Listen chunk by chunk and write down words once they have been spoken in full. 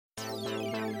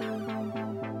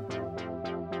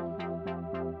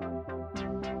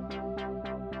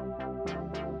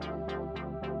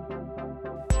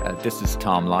This is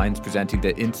Tom Lyons presenting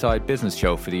the Inside Business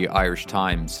Show for the Irish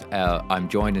Times. I'm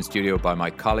joined in studio by my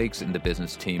colleagues in the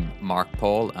business team, Mark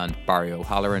Paul and Barry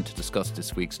O'Halloran, to discuss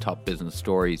this week's top business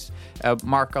stories.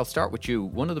 Mark, I'll start with you.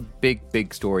 One of the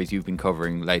big stories you've been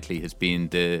covering lately has been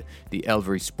the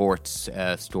Elvery Sports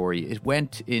story. It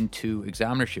went into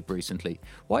examinership recently.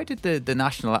 Why did the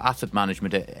National Asset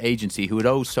Management Agency, who it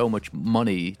owes so much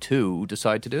money to,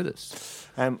 decide to do this?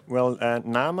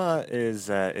 NAMA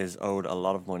is owed a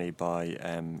lot of money by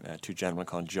two gentlemen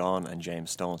called John and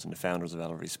James Stones, and the founders of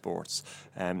Elvery Sports.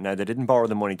 Now, they didn't borrow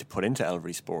the money to put into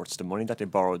Elvery Sports. The money that they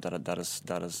borrowed that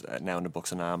is now in the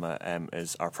books of NAMA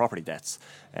is our property debts,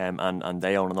 and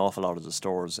they own an awful lot of the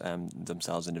stores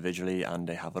themselves individually, and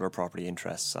they have other property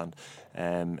interests, and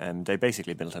they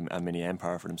basically built a mini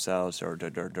empire for themselves. They're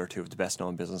two of the best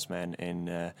known businessmen in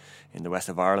the west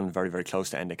of Ireland, very, very close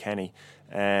to Endokenny.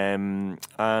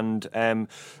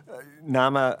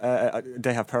 NAMA,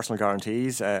 they have personal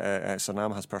guarantees, so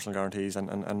NAMA has personal guarantees,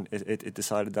 and it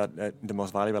decided that the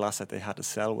most valuable asset they had to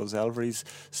sell was Elvery's.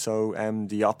 So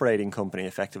the operating company,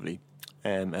 effectively,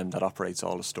 and that operates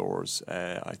all the stores,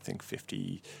 I think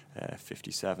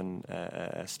 57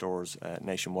 stores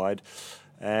nationwide.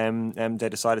 They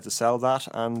decided to sell that,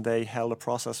 and they held a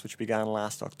process which began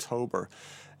last October.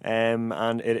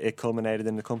 And it culminated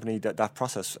in the company that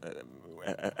process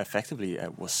effectively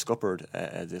was scuppered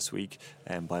this week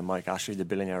by Mike Ashley, the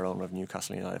billionaire owner of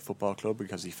Newcastle United Football Club,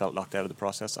 because he felt locked out of the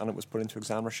process, and it was put into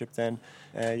examinership then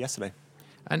yesterday.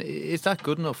 And is that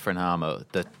good enough for NAMA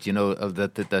that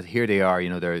that here they are,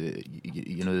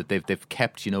 that they've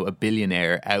kept a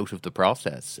billionaire out of the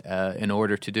process in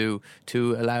order to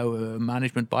allow a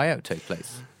management buyout take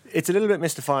place? It's a little bit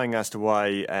mystifying as to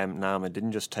why NAMA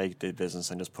didn't just take the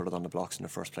business and just put it on the blocks in the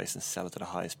first place and sell it to the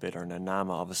highest bidder. Now,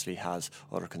 NAMA obviously has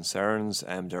other concerns.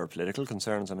 There are political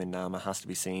concerns. I mean, NAMA has to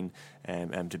be seen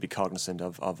to be cognizant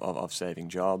of saving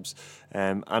jobs.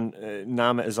 And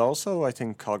NAMA is also, I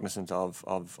think, cognizant of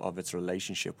its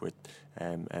relationship with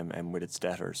its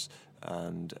debtors.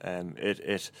 And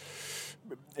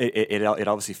it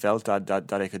obviously felt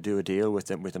that it could do a deal with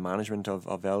the management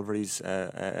of Elvery's,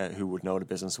 who would know the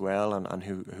business well and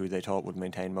who they thought would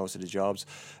maintain most of the jobs.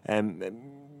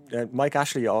 Mike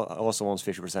Ashley also owns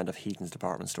 50% of Heaton's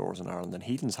department stores in Ireland, and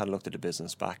Heaton's had looked at the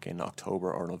business back in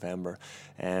October or November,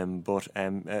 but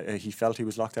he felt he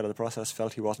was locked out of the process,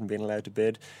 felt he wasn't being allowed to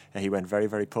bid. He went very,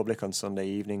 very public on Sunday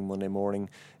evening, Monday morning,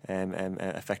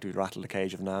 effectively rattled the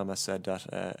cage of NAMA, said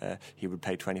that he would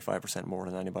pay 25% more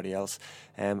than anybody else,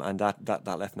 and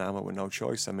that left NAMA with no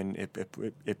choice. I mean, it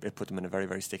put them in a very,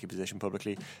 very sticky position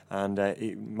publicly, and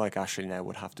Mike Ashley now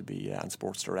would have to be, and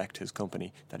Sports Direct, his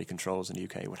company that he controls in the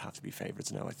UK, would have to be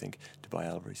favourites now, I think, to buy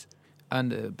Elvery's.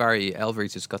 And Barry,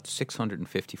 Elvery's has got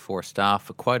 654 staff.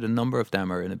 Quite a number of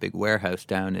them are in a big warehouse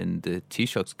down in the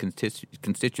Taoiseach's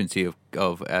constituency of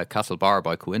Castlebar,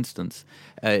 by coincidence.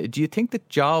 Do you think that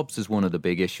jobs is one of the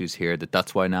big issues here,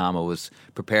 that's why NAMA was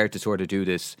prepared to sort of do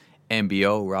this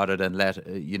MBO rather than let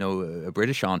a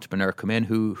British entrepreneur come in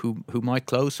who might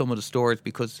close some of the stores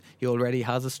because he already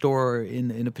has a store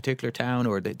in a particular town,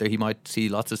 or that he might see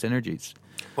lots of synergies?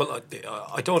 Well,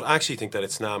 I don't actually think that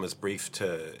it's NAMA's brief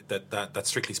that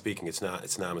strictly speaking it's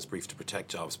NAMA's brief to protect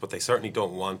jobs, but they certainly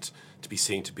don't want to be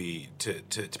seen to be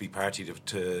party to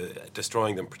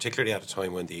destroying them, particularly at a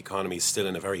time when the economy is still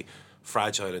in at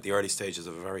the early stages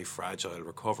of a very fragile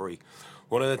recovery.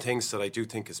 One of the things that I do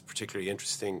think is particularly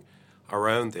interesting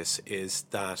around this is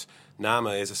that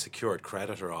NAMA is a secured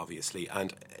creditor, obviously,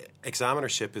 and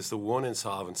examinership is the one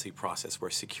insolvency process where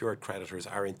secured creditors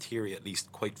are, in theory at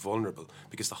least, quite vulnerable,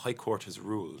 because the High Court has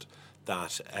ruled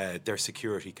that their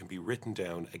security can be written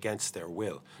down against their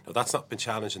will. Now, that's not been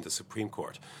challenged in the Supreme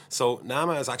Court. So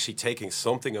NAMA is actually taking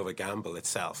something of a gamble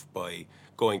itself by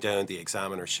going down the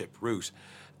examinership route.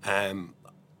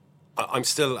 I'm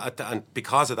still and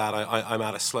because of that, I'm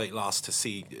at a slight loss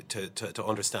to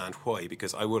understand why,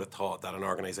 because I would have thought that an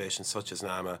organisation such as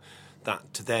NAMA,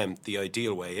 that to them the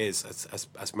ideal way is,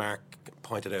 as Mark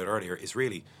pointed out earlier, is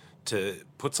really to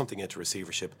put something into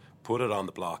receivership, put it on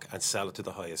the block and sell it to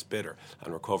the highest bidder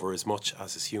and recover as much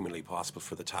as is humanly possible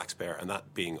for the taxpayer, and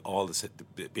that being all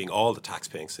the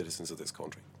tax-paying citizens of this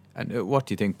country. And what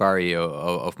do you think, Barry,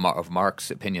 of Mark's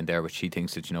opinion there, which he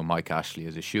thinks that Mike Ashley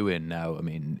is a shoe-in now? I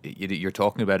mean, you're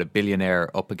talking about a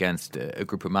billionaire up against a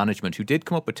group of management who did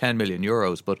come up with 10 million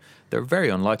euros, but they're very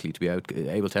unlikely to be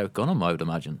able to outgun him, I would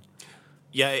imagine.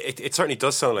 Yeah, it certainly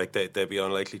does sound like they'd be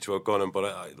unlikely to outgun him.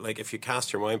 But if you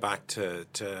cast your mind back to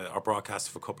our broadcast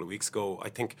of a couple of weeks ago, I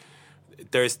think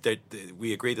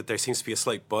we agree that there seems to be a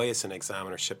slight bias in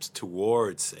examinerships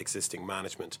towards existing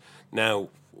management. Now,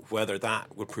 whether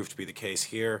that would prove to be the case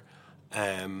here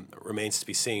remains to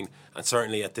be seen. And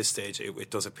certainly at this stage, it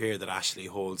does appear that Ashley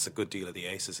holds a good deal of the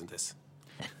aces in this.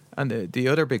 And the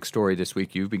other big story this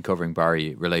week you've been covering,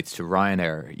 Barry, relates to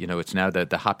Ryanair. You know, it's now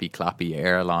the happy clappy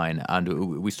airline,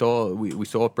 and we saw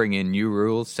it bring in new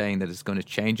rules saying that it's going to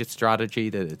change its strategy,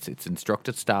 that it's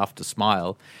instructed staff to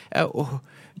smile.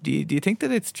 Do you think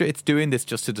that it's doing this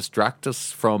just to distract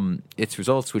us from its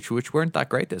results, which weren't that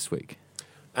great this week?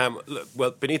 Look,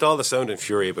 well, beneath all the sound and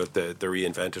fury about the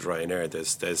reinvented Ryanair,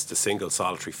 there's the single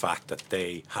solitary fact that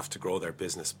they have to grow their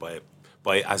business by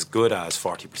as good as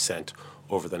 40%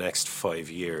 over the next 5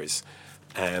 years.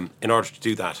 In order to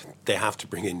do that, they have to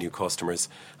bring in new customers,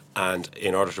 and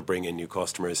in order to bring in new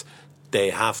customers, they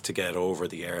have to get over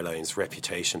the airline's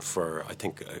reputation for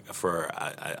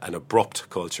an abrupt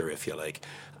culture, if you like,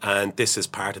 and this is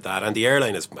part of that. And the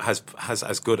airline has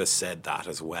as good as said that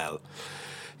as well.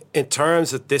 In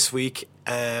terms of this week,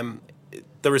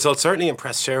 the results certainly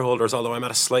impressed shareholders, although I'm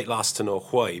at a slight loss to know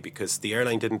why, because the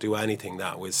airline didn't do anything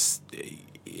that was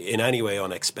in any way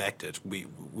unexpected.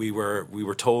 We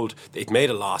were told it made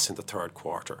a loss in the third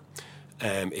quarter.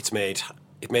 It made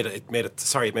a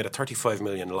 35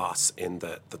 million loss in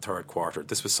the third quarter.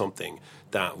 This was something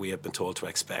that we have been told to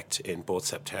expect in both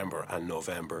September and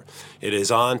November. It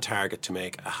is on target to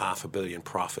make a €500 million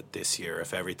profit this year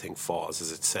if everything falls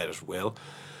as it said it will.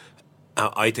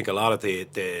 I think a lot of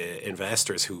the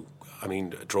investors who,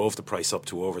 drove the price up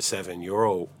to over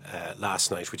 €7 last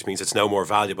night, which means it's now more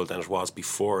valuable than it was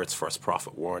before its first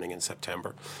profit warning in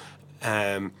September.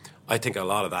 I think a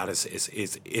lot of that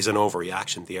is an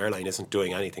overreaction. The airline isn't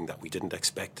doing anything that we didn't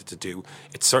expect it to do.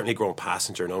 It's certainly grown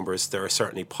passenger numbers. There are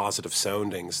certainly positive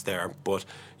soundings there, but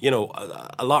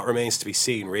a lot remains to be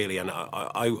seen, really. And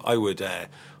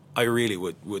I really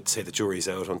would say the jury's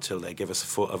out until they give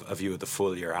us a view of the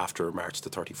full year after March the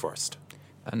 31st.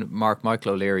 And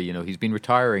Michael O'Leary, he's been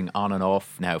retiring on and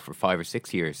off now for 5 or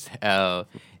 6 years.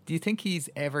 Do you think he's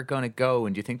ever going to go?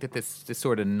 And do you think that this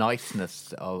sort of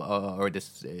niceness or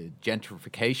this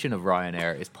gentrification of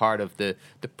Ryanair is part of the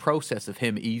process of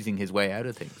him easing his way out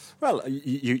of things? Well,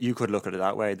 you could look at it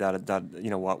that way, that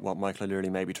what Michael O'Leary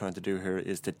may be trying to do here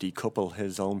is to decouple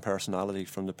his own personality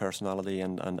from the personality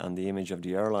and the image of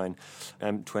the airline.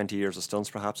 20 years of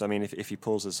stunts, perhaps. If he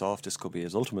pulls this off, this could be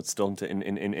his ultimate stunt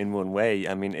in one way.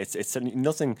 It's certainly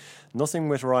nothing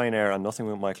with Ryanair and nothing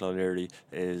with Michael O'Leary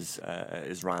is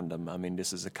random.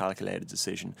 This is a calculated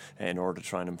decision in order to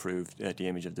try and improve the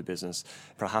image of the business.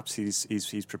 Perhaps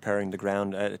he's preparing the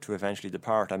ground to eventually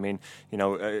depart.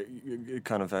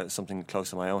 Something close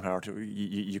to my own heart.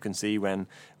 You can see when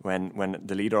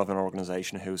the leader of an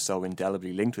organisation who's so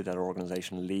indelibly linked with that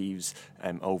organisation leaves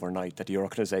overnight, that the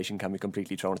organisation can be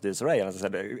completely thrown into disarray. And as I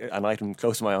said, an item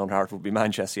close to my own heart would be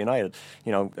Manchester United.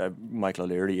 Michael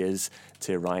O'Leary is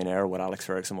to Ryanair what Alex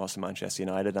Ferguson was to Manchester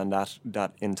United, and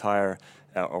that entire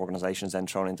organisation is then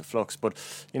thrown into flux. But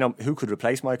who could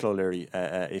replace Michael O'Leary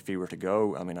if he were to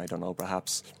go? I don't know.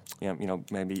 Perhaps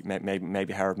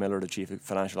maybe Howard Miller, the chief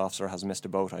financial officer, has missed a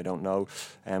boat. I don't know.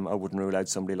 I wouldn't rule out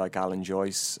somebody like Alan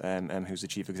Joyce, who's the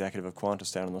chief executive of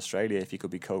Qantas down in Australia, if he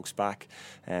could be coaxed back.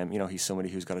 He's somebody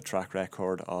who's got a track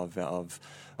record of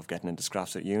getting into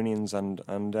scraps at unions, and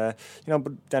but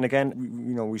then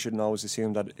again, we shouldn't always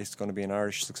assume that it's going to be an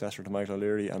Irish successor to Michael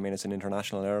O'Leary. It's an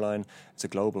international airline, it's a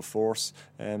global force,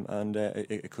 and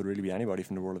it could really be anybody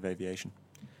from the world of aviation.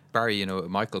 Barry,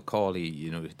 Michael Cawley,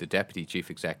 the deputy chief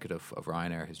executive of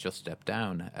Ryanair, has just stepped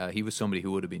down. He was somebody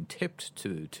who would have been tipped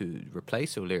to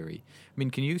replace O'Leary.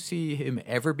 Can you see him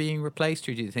ever being replaced,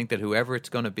 or do you think that whoever it's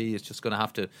going to be is just going to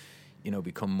have to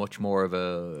become much more of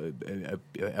a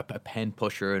pen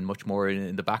pusher and much more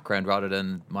in the background rather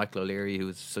than Michael O'Leary, who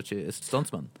is such a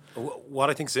stuntsman? What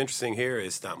I think is interesting here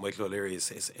is that Michael O'Leary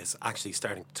is actually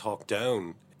starting to talk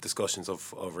down discussions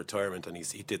of retirement, and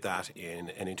he did that in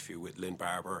an interview with Lynn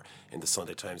Barber in the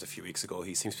Sunday Times a few weeks ago.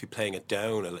 He seems to be playing it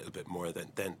down a little bit more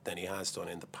than he has done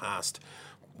in the past.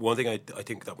 One thing I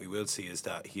think that we will see is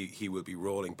that he will be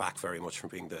rolling back very much from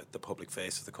being the public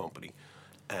face of the company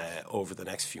over the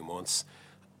next few months,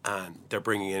 and they're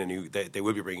bringing in they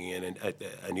will be bringing in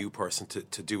a new person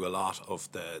to do a lot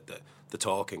of the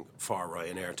talking for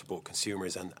Ryanair to both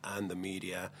consumers and the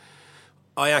media.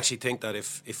 I actually think that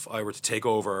if I were to take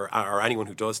over, or anyone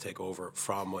who does take over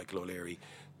from Michael O'Leary,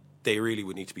 they really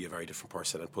would need to be a very different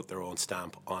person and put their own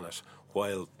stamp on it.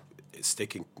 While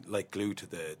sticking like glue to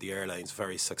the airline's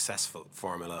very successful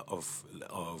formula of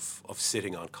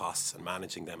sitting on costs and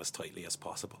managing them as tightly as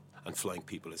possible and flying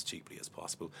people as cheaply as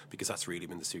possible, because that's really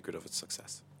been the secret of its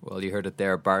success. Well, you heard it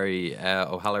there. Barry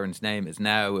O'Halloran's name is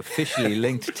now officially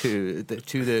linked to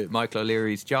the Michael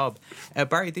O'Leary's job.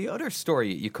 Barry, the other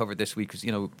story you covered this week was,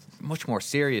 much more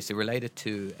serious. It related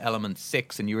to Element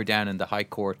 6, and you were down in the High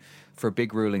Court for a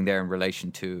big ruling there in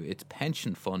relation to its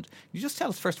pension fund. You just tell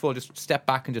us, first of all, just step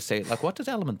back and just say, what does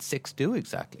Element 6 do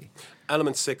exactly?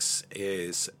 Element 6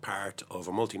 is part of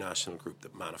a multinational group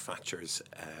that manufactures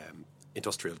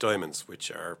industrial diamonds,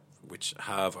 which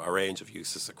have a range of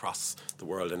uses across the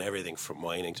world, and everything from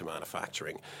mining to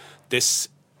manufacturing. This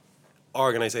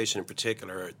organisation in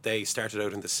particular, they started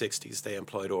out in the 60s. They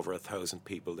employed over 1,000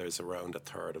 people. There's around a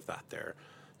third of that there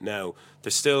now.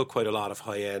 There's still quite a lot of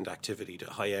high-end activity,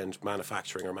 high-end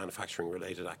manufacturing or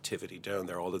manufacturing-related activity down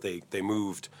there, although they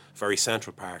moved a very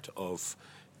central part of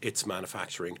its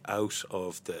manufacturing out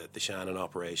of the Shannon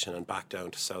operation and back down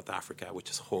to South Africa, which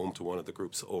is home to one of the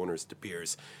group's owners, De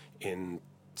Beers, in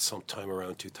sometime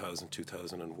around 2000,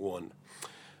 2001.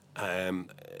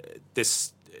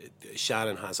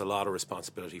 Shannon has a lot of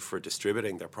responsibility for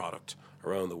distributing their product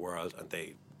around the world, and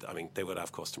they would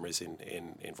have customers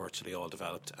in virtually all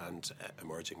developed and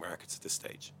emerging markets at this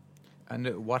stage.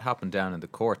 And what happened down in the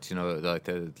courts?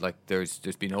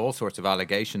 There's been all sorts of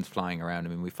allegations flying around. I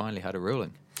mean, we finally had a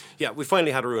ruling. Yeah, we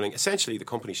finally had a ruling. Essentially, the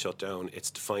company shut down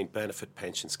its defined benefit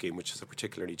pension scheme, which is a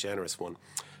particularly generous one,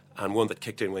 and one that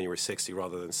kicked in when you were 60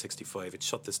 rather than 65. It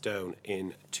shut this down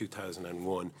in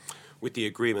 2001 with the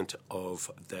agreement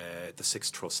of the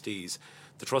 6 trustees.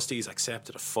 The trustees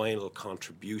accepted a final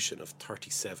contribution of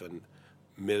 37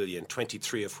 million,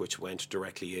 23 of which went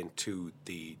directly into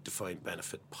the defined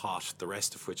benefit pot, the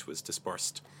rest of which was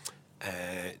dispersed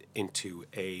into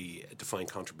a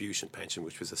defined contribution pension,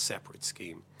 which was a separate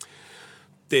scheme.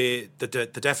 The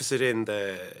deficit in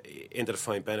the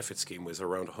defined benefit scheme was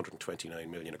around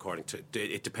 129 million, according to,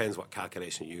 it depends what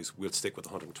calculation you use. We'll stick with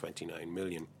 129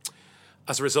 million.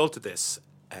 As a result of this,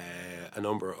 a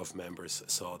number of members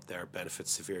saw their benefits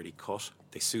severely cut.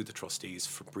 They sued the trustees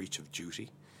for breach of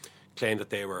duty, claimed that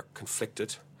they were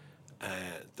conflicted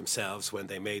themselves when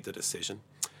they made the decision,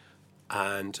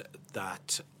 and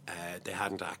that they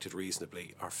hadn't acted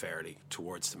reasonably or fairly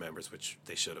towards the members, which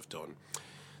they should have done.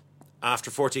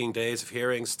 After 14 days of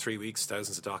hearings, 3 weeks,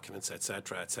 thousands of documents,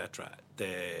 etc.,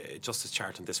 the Justice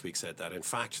Charlton this week said that, in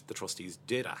fact, the trustees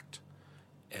did act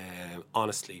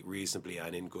honestly, reasonably,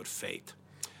 and in good faith,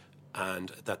 and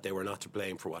that they were not to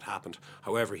blame for what happened.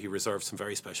 However, he reserved some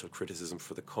very special criticism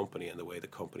for the company and the way the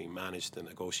company managed the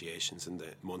negotiations in the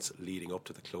months leading up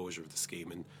to the closure of the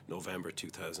scheme in November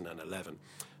 2011.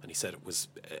 And he said it was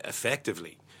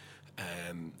effectively,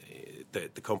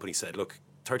 the company said, look,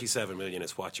 37 million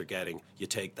is what you're getting, you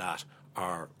take that,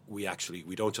 or we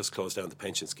don't just close down the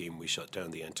pension scheme, we shut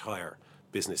down the entire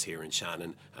business here in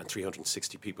Shannon, and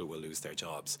 360 people will lose their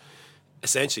jobs.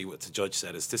 Essentially, what the judge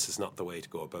said is this is not the way to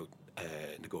go about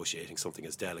negotiating something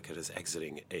as delicate as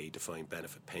exiting a defined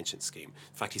benefit pension scheme.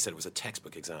 In fact, he said it was a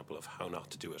textbook example of how not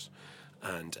to do it,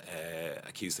 and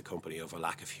accused the company of a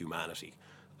lack of humanity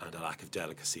and a lack of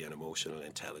delicacy and emotional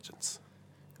intelligence.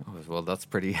 Oh, well, that's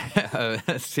pretty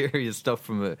serious stuff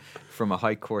from a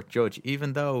High Court judge,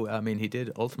 even though, I mean, he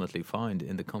did ultimately find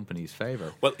in the company's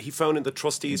favour. Well, he found in the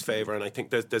trustees' favour, and I think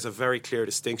there's a very clear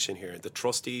distinction here. The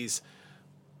trustees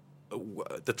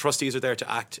are there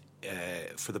to act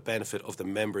for the benefit of the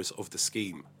members of the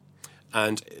scheme,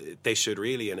 and they should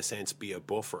really, in a sense, be a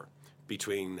buffer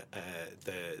between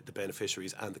the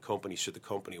beneficiaries and the company, should the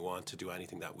company want to do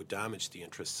anything that would damage the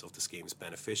interests of the scheme's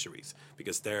beneficiaries,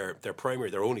 because their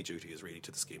only duty is really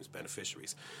to the scheme's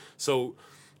beneficiaries. So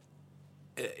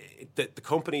the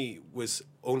company was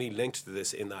only linked to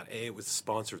this in that A, it was the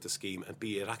sponsor of the scheme, and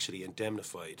B, it actually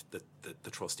indemnified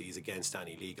the trustees against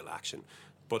any legal action,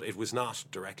 but it was not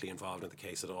directly involved in the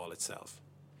case at all itself.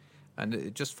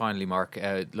 And just finally, Mark,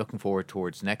 looking forward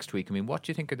towards next week, I mean, what do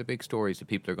you think are the big stories that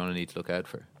people are going to need to look out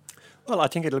for? Well, I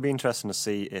think it'll be interesting to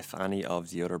see if any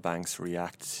of the other banks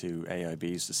react to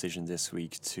AIB's decision this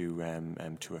week to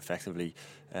effectively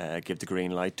give the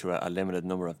green light to a limited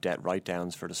number of debt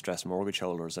write-downs for distressed mortgage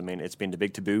holders. I mean, it's been the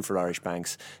big taboo for Irish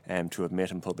banks to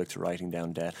admit in public to writing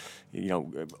down debt. You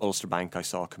know, Ulster Bank, I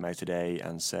saw, come out today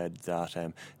and said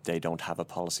that they don't have a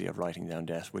policy of writing down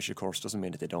debt, which of course doesn't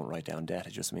mean that they don't write down debt.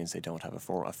 It just means they don't have a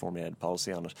formulated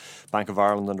policy on it. Bank of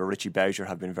Ireland under Richie Boucher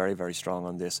have been very, very strong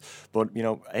on this. But, you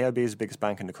know, AIB is the biggest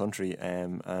bank in the country,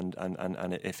 and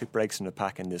if it breaks in the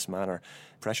pack in this manner,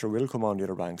 pressure will come on the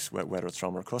other banks, whether it's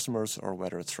from our customers or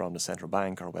whether it's from the central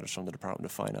bank or whether it's from the Department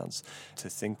of Finance, to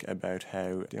think about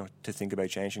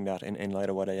changing that in light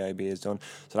of what AIB has done.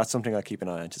 So that's something I keep an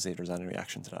eye on to see if there's any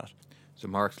reaction to that. So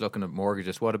Mark's looking at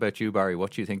mortgages. What about you, Barry?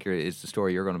 What do you think is the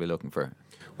story you're going to be looking for?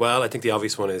 Well, I think the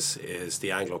obvious one is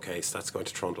the Anglo case that's going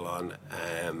to trundle on,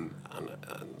 and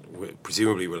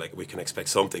presumably we can expect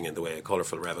something in the way of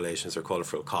colourful revelations or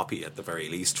colourful copy at the very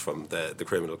least from the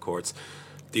criminal courts.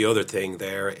 The other thing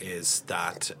there is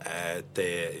that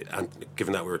and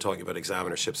given that we were talking about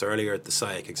examinerships earlier, the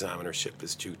SIAC examinership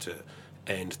is due to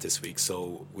end this week,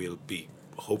 so we'll be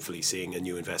hopefully seeing a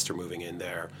new investor moving in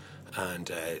there,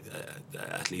 and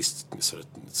at least sort of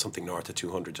something north of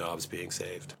 200 jobs being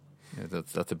saved. Yeah,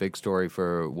 that's a big story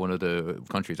for one of the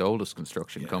country's oldest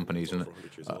construction companies, and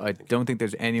I don't think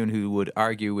there's anyone who would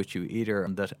argue with you either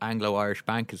that Anglo-Irish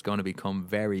Bank is going to become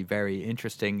very, very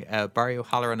interesting. Barry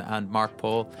O'Halloran and Mark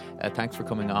Paul, thanks for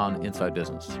coming on Inside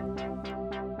Business.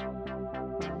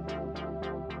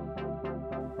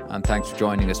 And thanks for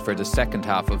joining us for the second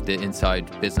half of the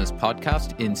Inside Business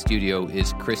podcast. In studio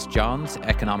is Chris Johns,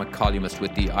 economic columnist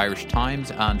with the Irish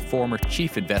Times and former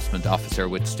chief investment officer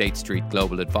with State Street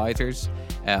Global Advisors.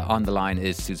 On the line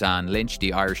is Suzanne Lynch,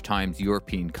 the Irish Times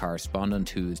European correspondent,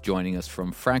 who is joining us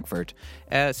from Frankfurt.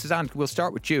 Suzanne, we'll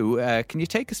start with you. Can you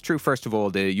take us through, first of all,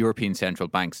 the European Central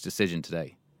Bank's decision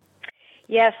today?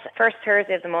 Yes, first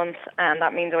Thursday of the month, and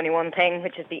that means only one thing,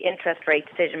 which is the interest rate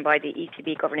decision by the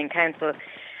ECB Governing Council.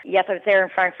 Yes, I was there in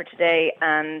Frankfurt today,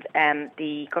 and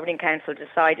the Governing Council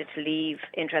decided to leave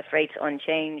interest rates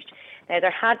unchanged. Now,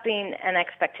 there had been an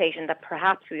expectation that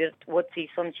perhaps we would see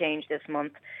some change this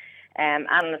month.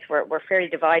 Analysts were fairly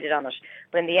divided on it,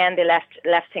 but in the end they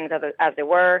left things as they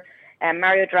were.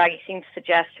 Mario Draghi seemed to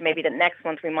suggest maybe that next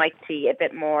month we might see a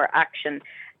bit more action.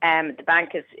 The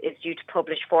bank is due to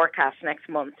publish forecasts next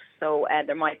month, so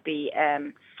there might be a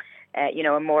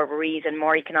more of a reason,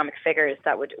 more economic figures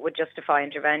that would justify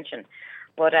intervention.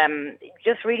 But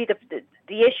just really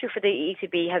the issue for the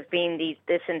ECB has been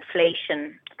this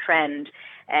inflation trend.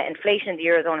 Inflation in the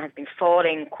Eurozone has been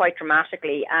falling quite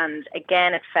dramatically, and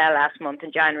again it fell last month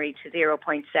in January to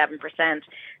 0.7%.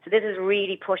 So this is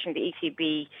really pushing the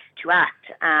ECB to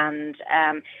act. And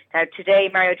now today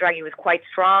Mario Draghi was quite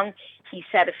strong. He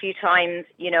said a few times,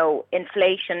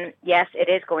 inflation, yes, it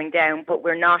is going down, but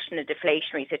we're not in a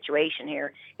deflationary situation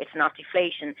here. It's not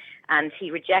deflation. And he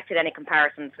rejected any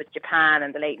comparisons with Japan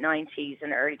in the late 90s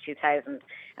and early 2000s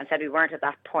and said we weren't at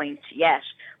that point yet.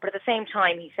 But at the same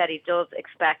time, he said he does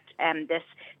expect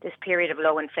this period of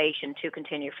low inflation to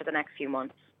continue for the next few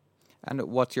months. And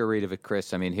what's your read of it,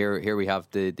 Chris? I mean, here we have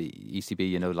the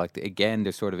ECB, again,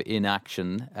 they're sort of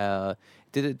inaction.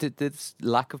 Did this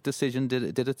lack of decision,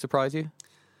 did it surprise you?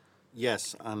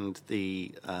 Yes, and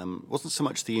the wasn't so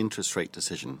much the interest rate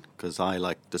decision, because I,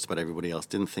 like just about everybody else,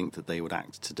 didn't think that they would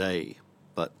act today,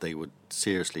 but they would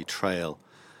seriously trail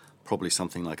probably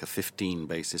something like a 15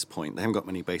 basis point. They haven't got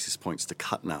many basis points to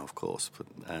cut now, of course, but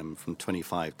from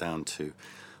 25 down to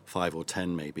 5 or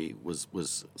 10 maybe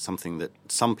was something that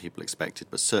some people expected,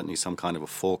 but certainly some kind of a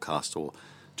forecast or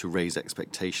to raise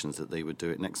expectations that they would do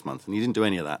it next month. And he didn't do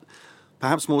any of that.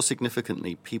 Perhaps more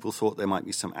significantly, people thought there might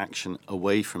be some action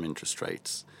away from interest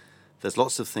rates. There's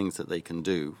lots of things that they can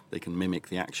do. They can mimic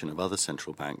the action of other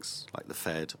central banks, like the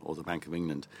Fed or the Bank of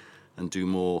England, and do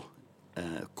more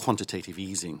quantitative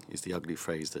easing is the ugly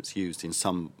phrase that's used in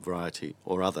some variety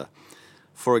or other.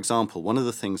 For example, one of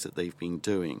the things that they've been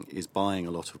doing is buying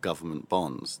a lot of government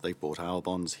bonds. They've bought our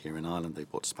bonds here in Ireland,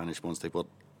 they've bought Spanish bonds, they've bought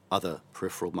other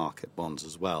peripheral market bonds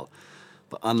as well.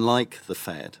 But unlike the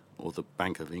Fed or the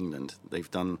Bank of England, they've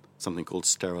done something called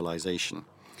sterilisation.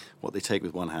 What they take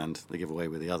with one hand, they give away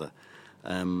with the other.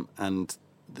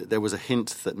 There was a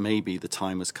hint that maybe the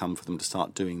time has come for them to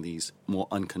start doing these more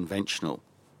unconventional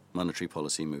monetary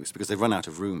policy moves, because they've run out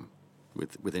of room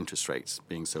with interest rates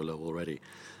being so low already.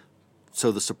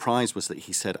 So the surprise was that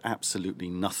he said absolutely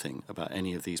nothing about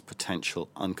any of these potential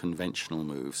unconventional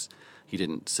moves. He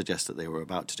didn't suggest that they were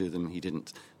about to do them. He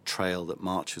didn't trail that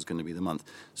March was going to be the month.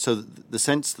 So the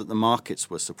sense that the markets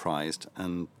were surprised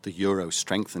and the euro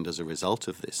strengthened as a result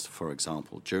of this, for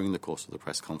example, during the course of the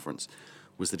press conference,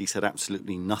 was that he said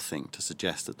absolutely nothing to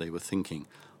suggest that they were thinking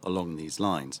along these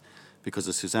lines. Because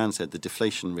as Suzanne said, the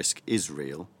deflation risk is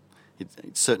real.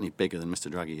 It's certainly bigger than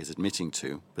Mr. Draghi is admitting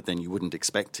to, but then you wouldn't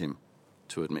expect him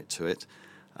to admit to it.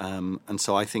 And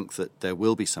so I think that there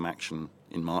will be some action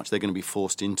in March. They're going to be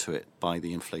forced into it by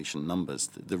the inflation numbers.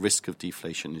 The risk of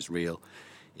deflation is real.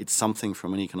 It's something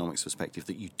from an economics perspective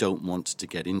that you don't want to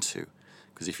get into,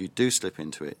 because if you do slip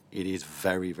into it, it is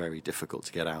very, very difficult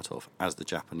to get out of, as the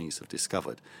Japanese have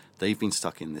discovered. They've been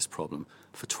stuck in this problem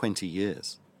for 20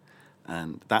 years,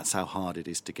 and that's how hard it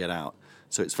is to get out.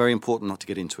 So it's very important not to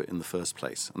get into it in the first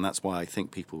place, and that's why I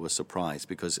think people were surprised,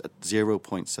 because at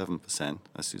 0.7%,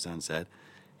 as Suzanne said,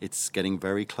 it's getting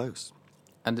very close.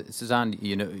 And Suzanne,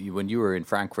 when you were in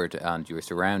Frankfurt and you were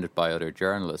surrounded by other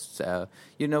journalists,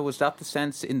 was that the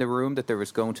sense in the room that there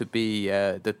was going to be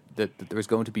that there was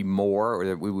going to be more, or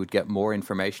that we would get more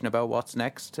information about what's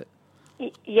next?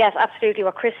 Yes, absolutely.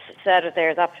 What Chris said there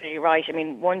is absolutely right. I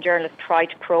mean, one journalist tried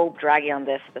to probe Draghi on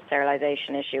this, the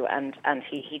sterilisation issue, and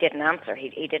he didn't answer.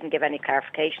 He didn't give any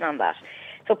clarification on that.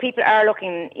 So people are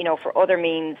looking, for other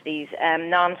means, these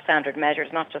non-standard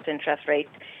measures, not just interest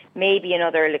rates, maybe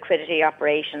another liquidity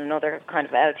operation, another kind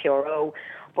of LTRO.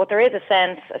 But there is a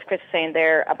sense, as Chris was saying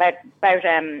there,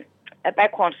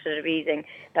 about quantitative easing,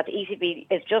 that the ECB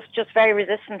is just very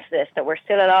resistant to this, that we're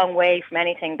still a long way from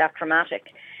anything that dramatic.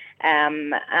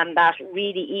 And that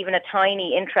really even a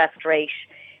tiny interest rate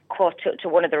cut to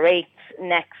one of the rates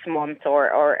next month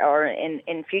or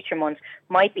in future months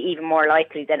might be even more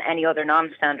likely than any other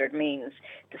non-standard means,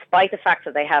 despite the fact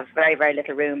that they have very, very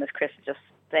little room, as Chris was just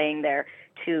saying there,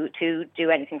 to do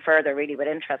anything further really with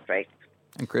interest rates.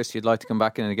 And Chris, you'd like to come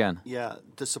back in again? Yeah,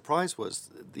 the surprise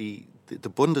was the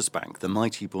Bundesbank, the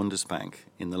mighty Bundesbank,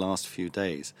 in the last few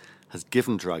days has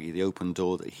given Draghi the open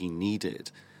door that he needed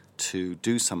to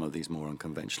do some of these more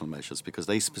unconventional measures, because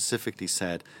they specifically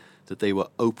said that they were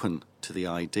open to the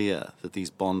idea that these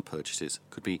bond purchases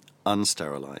could be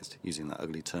unsterilised, using that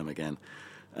ugly term again.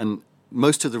 And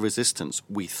most of the resistance,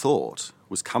 we thought,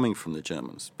 was coming from the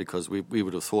Germans, because we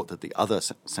would have thought that the other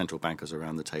central bankers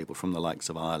around the table, from the likes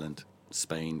of Ireland,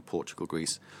 Spain, Portugal,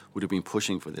 Greece, would have been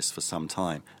pushing for this for some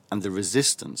time. And the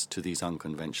resistance to these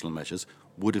unconventional measures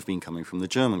would have been coming from the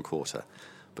German quarter.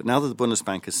 But now that the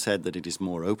Bundesbank has said that it is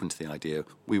more open to the idea,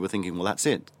 we were thinking, well, that's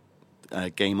it,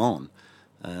 game on,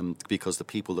 because the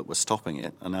people that were stopping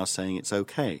it are now saying it's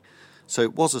okay. So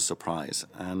it was a surprise,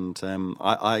 and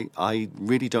I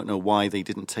really don't know why they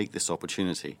didn't take this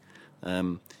opportunity.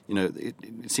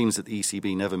 It seems that the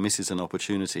ECB never misses an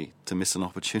opportunity to miss an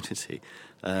opportunity.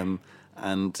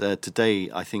 And today,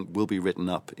 I think, will be written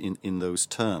up in those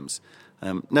terms.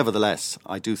 Nevertheless,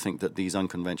 I do think that these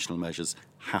unconventional measures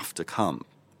have to come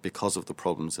because of the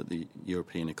problems that the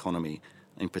European economy,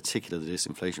 in particular the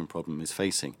disinflation problem, is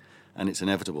facing, and it's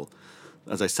inevitable.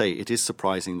 As I say, it is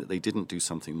surprising that they didn't do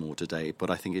something more today, but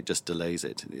I think it just delays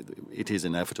it. It is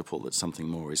inevitable that something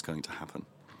more is going to happen.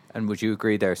 And would you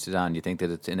agree there, Suzanne? You think that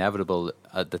it's inevitable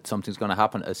that something's going to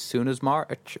happen as soon as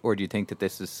March, or do you think that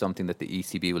this is something that the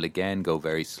ECB will again go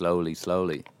very slowly?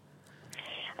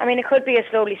 I mean, it could be a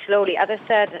slowly. As I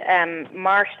said,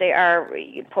 March they are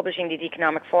publishing these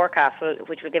economic forecasts,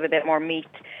 which will give a bit more meat.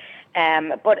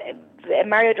 But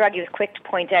Mario Draghi was quick to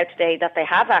point out today that they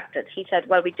have acted. He said,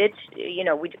 well, we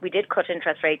did cut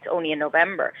interest rates only in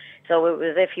November. So it was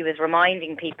as if he was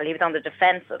reminding people, he was on the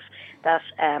defensive, that,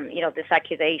 this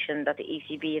accusation that the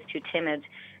ECB is too timid,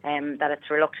 that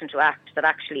it's reluctant to act, that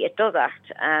actually it does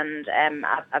act, and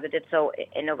as it did so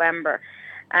in November.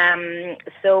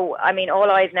 So, I mean, all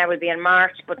eyes now will be in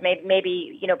March, but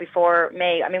maybe before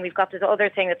May. I mean, we've got this other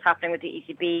thing that's happening with the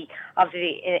ECB,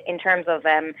 obviously, in terms of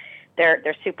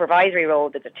their supervisory role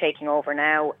that they're taking over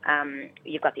now.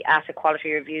 You've got the asset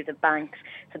quality reviews of banks.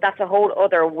 So that's a whole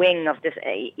other wing of this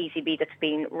ECB that's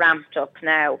been ramped up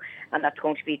now, and that's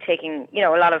going to be taking, a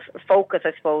lot of focus,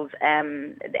 I suppose,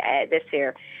 this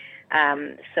year.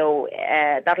 So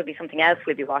that'll be something else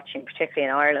we'll be watching, particularly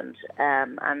in Ireland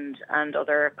and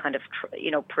other kind of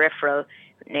peripheral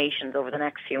nations over the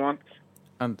next few months.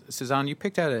 And Suzanne, you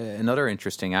picked out another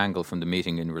interesting angle from the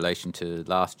meeting in relation to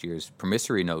last year's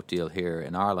promissory note deal here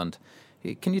in Ireland.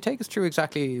 Can you take us through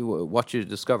exactly what you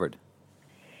discovered?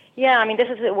 Yeah, I mean, this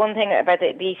is one thing about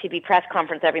the ECB press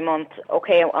conference every month.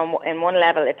 Okay, on one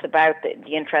level, it's about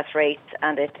the interest rates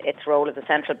and its role as a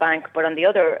central bank, but on the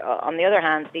other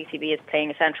hand, the ECB is playing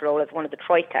a central role as one of the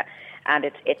troika, and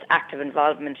its active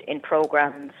involvement in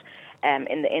programs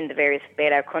in the various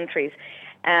bailout countries.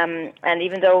 And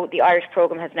even though the Irish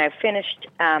programme has now finished,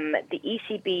 the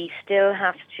ECB still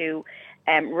has to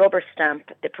rubber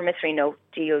stamp the promissory note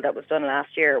deal that was done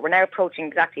last year. We're now approaching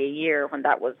exactly a year when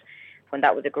that was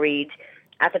agreed.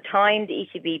 At the time, the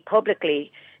ECB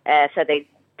publicly said they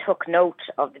took note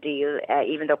of the deal,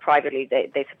 even though privately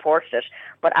they supported it.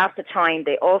 But at the time,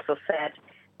 they also said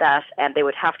that they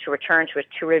would have to return to it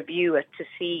to review it to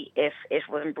see if it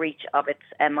was in breach of its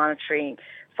monetary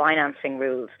financing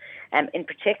rules. In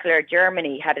particular,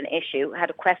 Germany had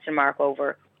a question mark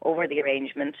over the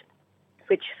arrangement.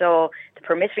 which saw the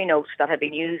promissory notes that had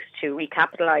been used to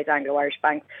recapitalise Anglo-Irish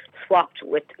Bank swapped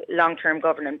with long-term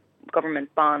government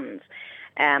bonds.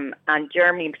 And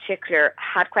Germany in particular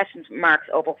had question marks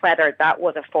over whether that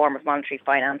was a form of monetary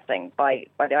financing by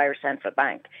the Irish Central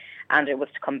Bank, and it was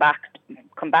to come back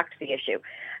to the issue.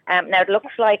 Now it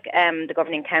looks like the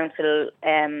Governing Council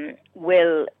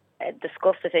will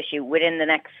discuss this issue within the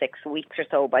next 6 weeks or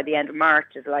so. By the end of March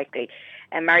is likely.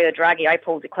 And Mario Draghi, I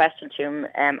posed a question to him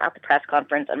at the press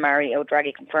conference, and Mario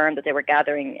Draghi confirmed that they were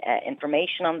gathering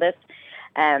information on this.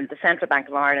 The Central Bank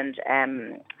of Ireland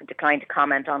declined to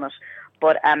comment on it.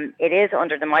 But it is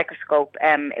under the microscope.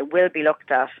 It will be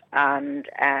looked at, and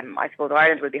I suppose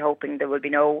Ireland will be hoping there will be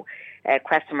no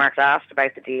question marks asked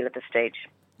about the deal at this stage.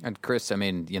 And Chris, I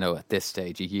mean, at this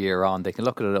stage, a year on, they can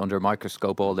look at it under a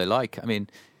microscope all they like. I mean,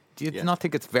 do you not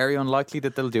think it's very unlikely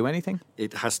that they'll do anything?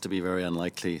 It has to be very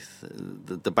unlikely.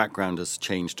 The background has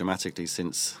changed dramatically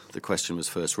since the question was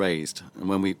first raised. And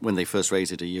when they first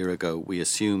raised it a year ago, we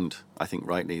assumed, I think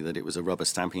rightly, that it was a rubber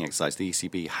stamping exercise. The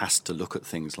ECB has to look at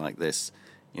things like this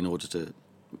in order to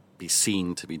be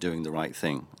seen to be doing the right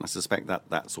thing. And I suspect that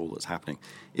that's all that's happening.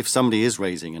 If somebody is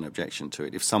raising an objection to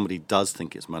it, if somebody does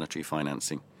think it's monetary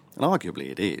financing, and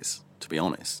arguably it is, to be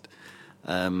honest,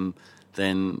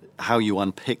 then how you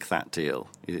unpick that deal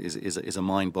is a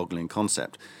mind-boggling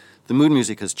concept. The mood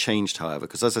music has changed, however,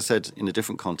 because as I said, in a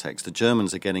different context, the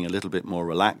Germans are getting a little bit more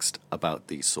relaxed about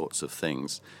these sorts of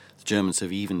things. The Germans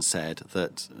have even said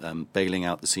that bailing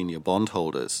out the senior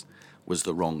bondholders was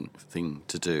the wrong thing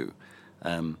to do.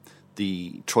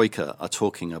 The Troika are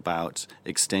talking about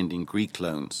extending Greek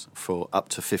loans for up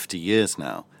to 50 years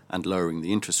now and lowering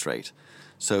the interest rate.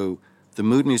 So the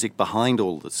mood music behind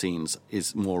all the scenes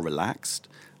is more relaxed.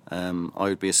 I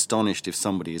would be astonished if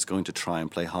somebody is going to try and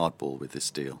play hardball with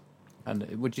this deal. And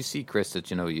would you see, Chris,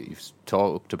 that you've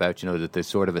talked about that there's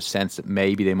sort of a sense that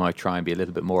maybe they might try and be a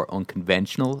little bit more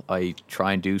unconventional, i.e.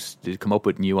 try and come up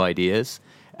with new ideas?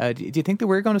 Do you think that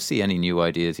we're going to see any new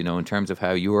ideas, in terms of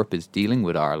how Europe is dealing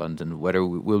with Ireland, and whether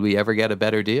will we ever get a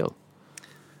better deal?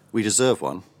 We deserve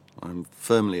one. I'm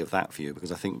firmly of that view,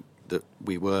 because I think that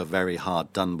we were very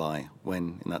hard done by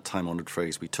when, in that time-honoured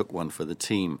phrase, we took one for the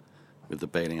team with the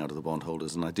bailing out of the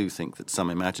bondholders. And I do think that some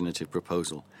imaginative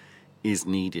proposal is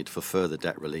needed for further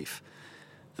debt relief.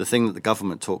 The thing that the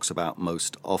government talks about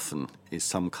most often is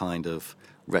some kind of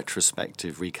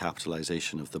retrospective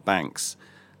recapitalisation of the banks.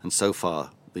 And so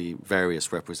far, the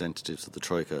various representatives of the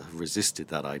Troika have resisted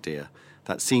that idea.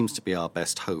 That seems to be our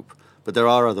best hope. But there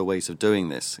are other ways of doing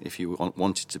this if you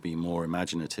want it to be more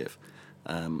imaginative.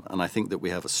 And I think that we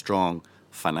have a strong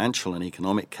financial and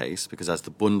economic case, because as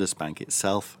the Bundesbank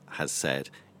itself has said,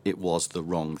 it was the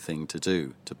wrong thing to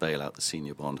do to bail out the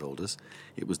senior bondholders.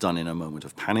 It was done in a moment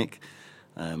of panic.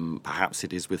 Perhaps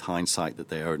it is with hindsight that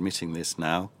they are admitting this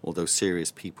now, although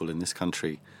serious people in this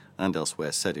country and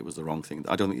elsewhere said it was the wrong thing.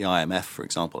 I don't think the IMF, for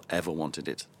example, ever wanted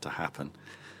it to happen.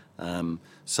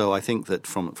 So I think that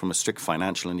from a strict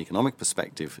financial and economic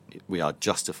perspective, we are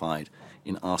justified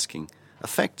in asking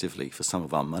effectively for some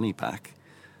of our money back.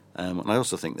 And I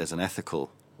also think there's an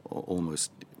ethical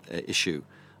almost issue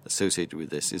associated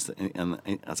with this. And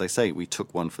as I say, we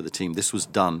took one for the team. This was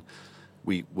done.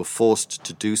 We were forced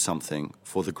to do something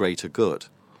for the greater good.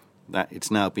 That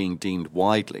it's now being deemed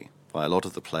widely by a lot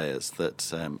of the players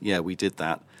that, we did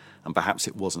that, and perhaps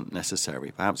it wasn't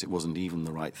necessary. Perhaps it wasn't even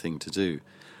the right thing to do.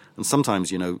 And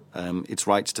sometimes, it's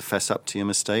right to fess up to your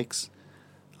mistakes.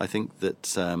 I think that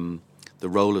the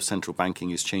role of central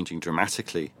banking is changing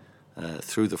dramatically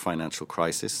through the financial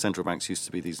crisis. Central banks used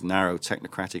to be these narrow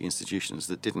technocratic institutions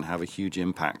that didn't have a huge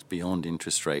impact beyond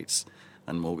interest rates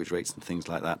and mortgage rates and things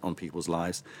like that on people's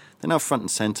lives. They're now front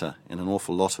and centre in an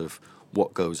awful lot of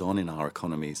what goes on in our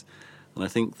economies. And I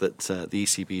think that the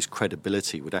ECB's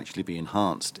credibility would actually be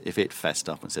enhanced if it fessed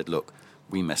up and said, look,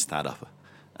 we messed that up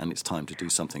and it's time to do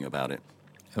something about it.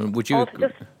 Would you...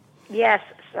 Yes.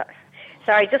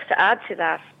 Sorry, just to add to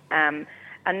that,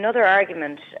 another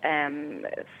argument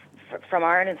from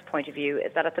Ireland's point of view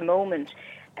is that at the moment,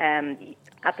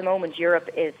 Europe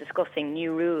is discussing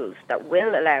new rules that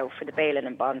will allow for the bail-in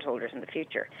and bondholders in the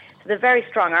future. So there's a very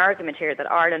strong argument here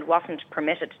that Ireland wasn't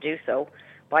permitted to do so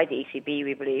by the ECB,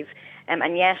 we believe,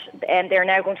 and yet they're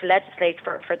now going to legislate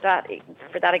for that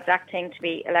exact thing to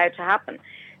be allowed to happen.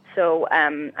 So,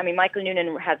 Michael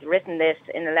Noonan has written this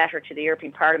in a letter to the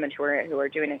European Parliament, who are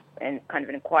doing kind of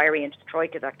an inquiry into the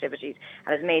Troika's activities,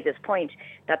 and has made this point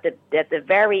that the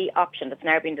very option that's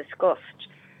now being discussed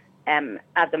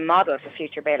as a model for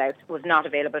future bailouts was not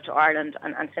available to Ireland,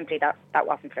 and simply that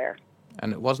wasn't fair.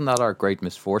 And wasn't that our great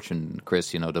misfortune,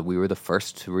 Chris, that we were the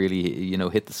first to really,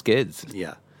 hit the skids?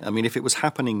 Yeah. I mean, if it was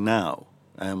happening now,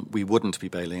 we wouldn't be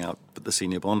bailing out the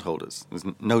senior bondholders. There's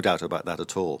no doubt about that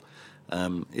at all.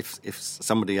 If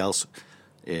somebody else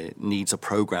needs a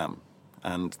program,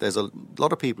 and there's a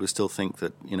lot of people who still think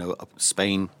that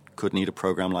Spain could need a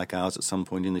program like ours at some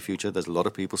point in the future. There's a lot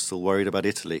of people still worried about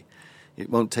Italy. It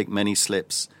won't take many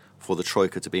slips for the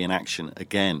Troika to be in action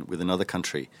again with another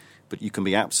country. But you can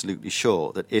be absolutely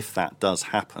sure that if that does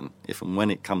happen, if and when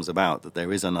it comes about that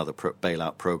there is another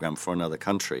bailout program for another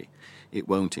country, it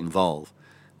won't involve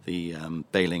the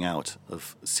bailing out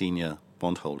of senior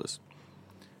bondholders.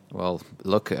 Well,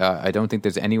 look, I don't think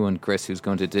there's anyone, Chris, who's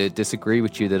going to disagree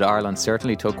with you that Ireland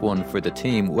certainly took one for the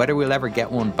team. Whether we'll ever get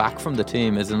one back from the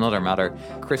team is another matter.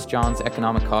 Chris Johns,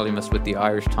 economic columnist with the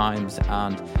Irish Times,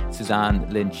 and Suzanne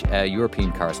Lynch,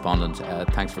 European correspondent.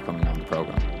 Thanks for coming on the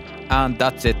programme. And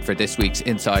that's it for this week's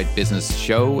Inside Business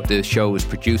show. The show was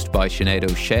produced by Sinead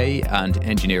O'Shea, and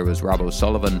engineer was Rob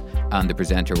O'Sullivan, and the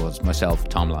presenter was myself,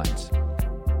 Tom Lyons.